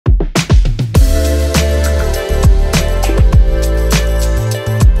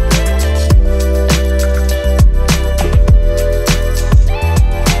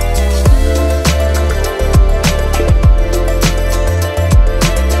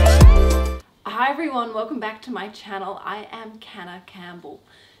everyone, welcome back to my channel. I am Canna Campbell.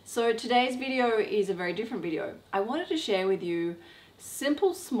 So today's video is a very different video. I wanted to share with you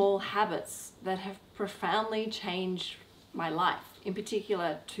simple small habits that have profoundly changed my life, in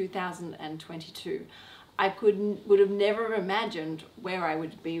particular 2022. I would have never imagined where I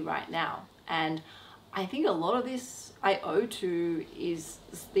would be right now, and I think a lot of this I owe to is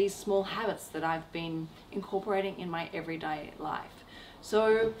these small habits that I've been incorporating in my everyday life.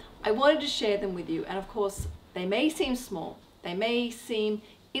 So I wanted to share them with you, and of course they may seem small, they may seem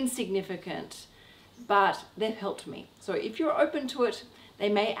insignificant, but they've helped me. So if you're open to it, they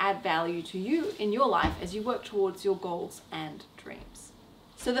may add value to you in your life as you work towards your goals and dreams.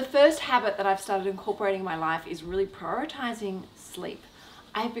 So the first habit that I've started incorporating in my life is really prioritizing sleep.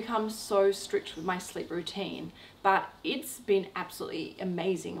 I have become so strict with my sleep routine, but it's been absolutely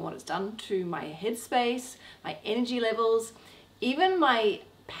amazing what it's done to my headspace, my energy levels, even my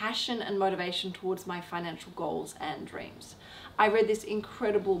passion and motivation towards my financial goals and dreams. I read this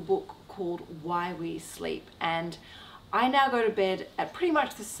incredible book called Why We Sleep, and I now go to bed at pretty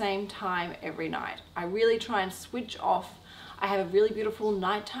much the same time every night. I really try and switch off. I have a really beautiful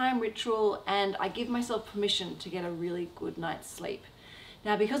nighttime ritual, and I give myself permission to get a really good night's sleep.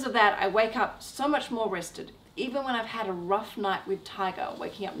 Now, because of that, I wake up so much more rested. Even when I've had a rough night with Tiger,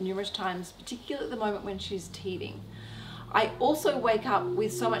 waking up numerous times, particularly at the moment when she's teething. I also wake up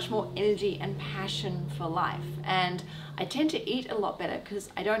with so much more energy and passion for life, and I tend to eat a lot better because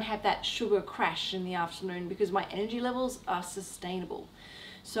I don't have that sugar crash in the afternoon because my energy levels are sustainable.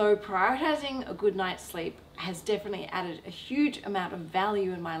 So prioritizing a good night's sleep has definitely added a huge amount of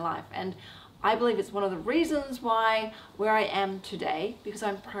value in my life, and I believe it's one of the reasons why where I am today, because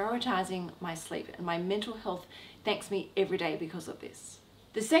I'm prioritizing my sleep, and my mental health thanks me every day because of this.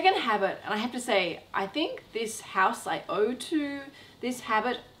 The second habit, and I have to say, I think this house I owe to this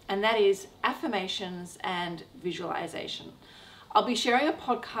habit, and that is affirmations and visualization. I'll be sharing a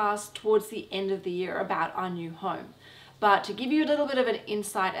podcast towards the end of the year about our new home. But to give you a little bit of an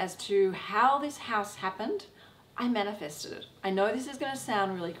insight as to how this house happened, I manifested it. I know this is going to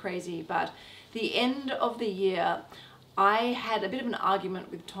sound really crazy, but the end of the year, I had a bit of an argument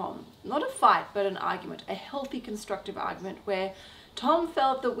with Tom. Not a fight, but an argument, a healthy, constructive argument where Tom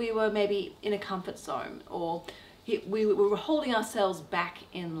felt that we were maybe in a comfort zone, or we were holding ourselves back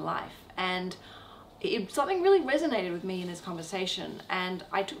in life. And something really resonated with me in this conversation, and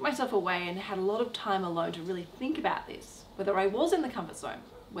I took myself away and had a lot of time alone to really think about this. Whether I was in the comfort zone,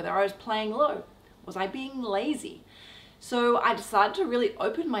 whether I was playing low, was I being lazy? So I decided to really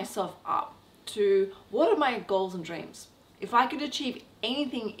open myself up to what are my goals and dreams. If I could achieve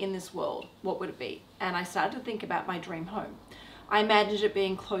anything in this world, what would it be? And I started to think about my dream home. I imagined it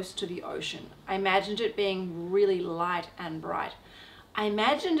being close to the ocean. I imagined it being really light and bright. I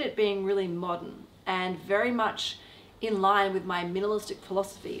imagined it being really modern and very much in line with my minimalistic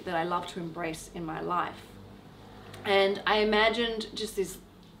philosophy that I love to embrace in my life. And I imagined just this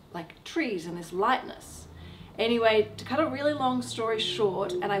like trees and this lightness. Anyway, to cut a really long story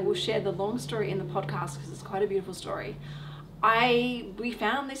short, and I will share the long story in the podcast because it's quite a beautiful story, we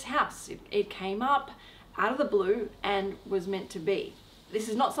found this house. It came up out of the blue and was meant to be. This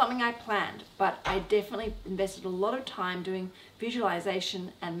is not something I planned, but I definitely invested a lot of time doing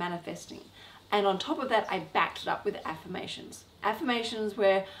visualization and manifesting. And on top of that, I backed it up with affirmations. Affirmations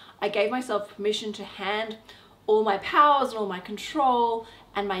where I gave myself permission to hand all my powers and all my control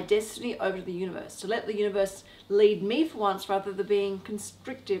and my destiny over to the universe, to let the universe lead me for once rather than being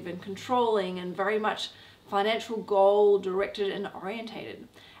constrictive and controlling and very much financial goal directed and orientated.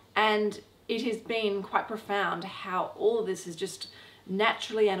 And it has been quite profound how all of this is just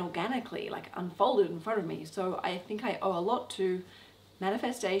naturally and organically like unfolded in front of me. So I think I owe a lot to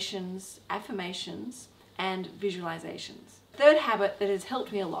manifestations, affirmations, and visualizations. Third habit that has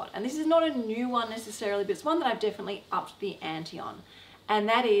helped me a lot, and this is not a new one necessarily, but it's one that I've definitely upped the ante on, and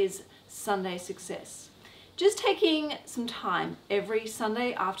that is Sunday success. Just taking some time every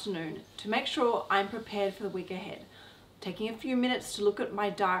Sunday afternoon to make sure I'm prepared for the week ahead. Taking a few minutes to look at my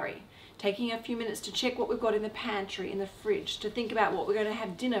diary. Taking a few minutes to check what we've got in the pantry, in the fridge, to think about what we're going to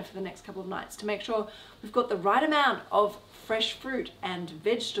have dinner for the next couple of nights, to make sure we've got the right amount of fresh fruit and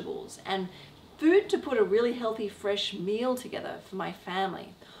vegetables and food to put a really healthy, fresh meal together for my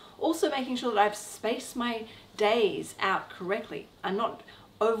family. Also making sure that I've spaced my days out correctly. I'm not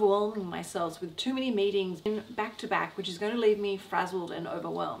overwhelming myself with too many meetings in back to back, which is going to leave me frazzled and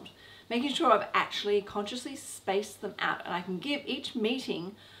overwhelmed. Making sure I've actually consciously spaced them out, and I can give each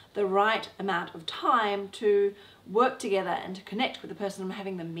meeting the right amount of time to work together and to connect with the person I'm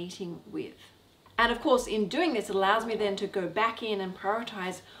having the meeting with. And of course, in doing this, it allows me then to go back in and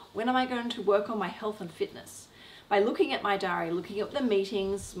prioritize when am I going to work on my health and fitness. By looking at my diary, looking at the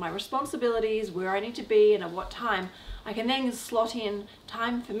meetings, my responsibilities, where I need to be and at what time, I can then slot in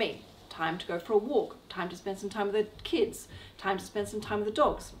time for me. Time to go for a walk, time to spend some time with the kids, time to spend some time with the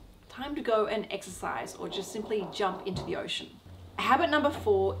dogs, time to go and exercise or just simply jump into the ocean. Habit number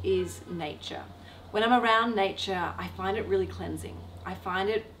 4 is nature. When I'm around nature, I find it really cleansing. I find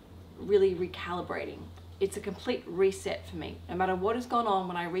it really recalibrating. It's a complete reset for me. No matter what has gone on,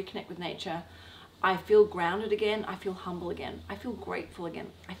 when I reconnect with nature, I feel grounded again, I feel humble again, I feel grateful again,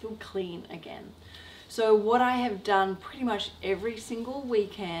 I feel clean again. So what I have done pretty much every single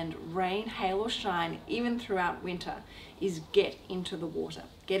weekend, rain, hail or shine, even throughout winter, is get into the water.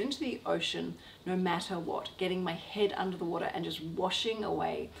 Get into the ocean no matter what. Getting my head under the water and just washing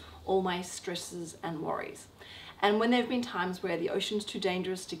away all my stresses and worries. And when there have been times where the ocean's too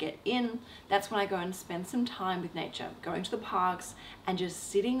dangerous to get in, that's when I go and spend some time with nature, going to the parks and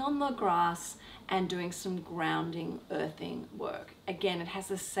just sitting on the grass and doing some grounding, earthing work. Again, it has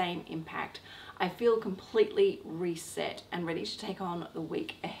the same impact. I feel completely reset and ready to take on the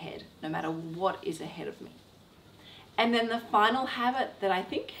week ahead, no matter what is ahead of me. And then the final habit that I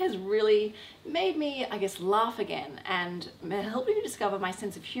think has really made me, I guess, laugh again and helped me discover my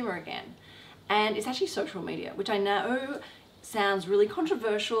sense of humor again. And it's actually social media, which I know sounds really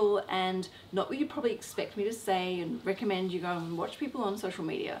controversial and not what you'd probably expect me to say and recommend you go and watch people on social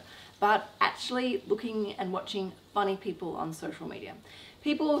media, but actually looking and watching funny people on social media.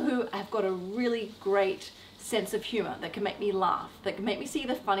 People who have got a really great sense of humor that can make me laugh, that can make me see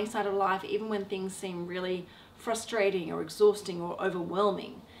the funny side of life even when things seem really frustrating or exhausting or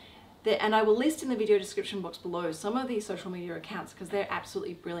overwhelming. And I will list in the video description box below some of these social media accounts because they're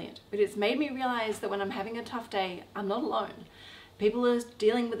absolutely brilliant. But it's made me realize that when I'm having a tough day, I'm not alone. People are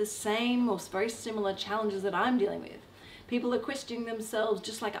dealing with the same or very similar challenges that I'm dealing with. People are questioning themselves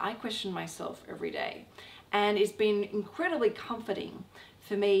just like I question myself every day. And it's been incredibly comforting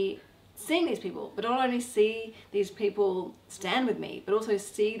for me seeing these people, but not only see these people stand with me, but also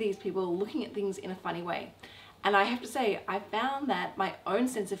see these people looking at things in a funny way. And I have to say, I found that my own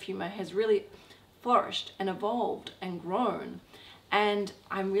sense of humor has really flourished and evolved and grown. And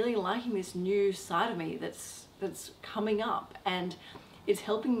I'm really liking this new side of me that's coming up, and it's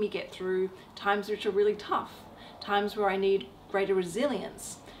helping me get through times which are really tough, times where I need greater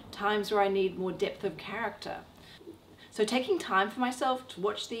resilience, times where I need more depth of character. So taking time for myself to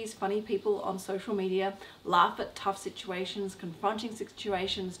watch these funny people on social media, laugh at tough situations, confronting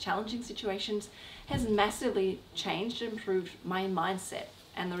situations, challenging situations, has massively changed and improved my mindset.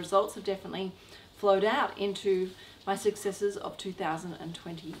 And the results have definitely flowed out into my successes of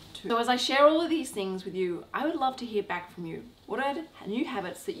 2022. So as I share all of these things with you, I would love to hear back from you. What are new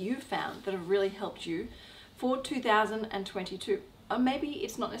habits that you've found that have really helped you for 2022? Or maybe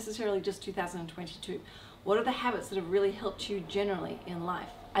it's not necessarily just 2022. What are the habits that have really helped you generally in life?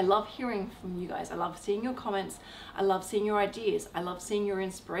 I love hearing from you guys. I love seeing your comments. I love seeing your ideas. I love seeing your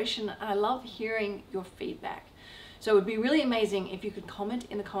inspiration. And I love hearing your feedback. So it would be really amazing if you could comment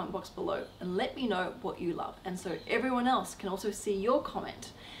in the comment box below and let me know what you love. And so everyone else can also see your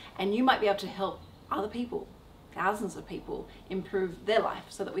comment, and you might be able to help other people, thousands of people, improve their life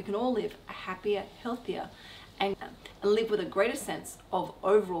so that we can all live a happier, healthier, and live with a greater sense of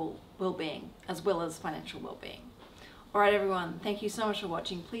overall well-being as well as financial well-being. All right, everyone, thank you so much for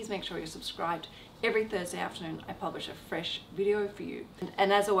watching. Please make sure you're subscribed. Every Thursday afternoon, I publish a fresh video for you.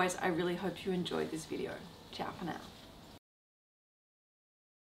 And as always, I really hope you enjoyed this video. Ciao for now.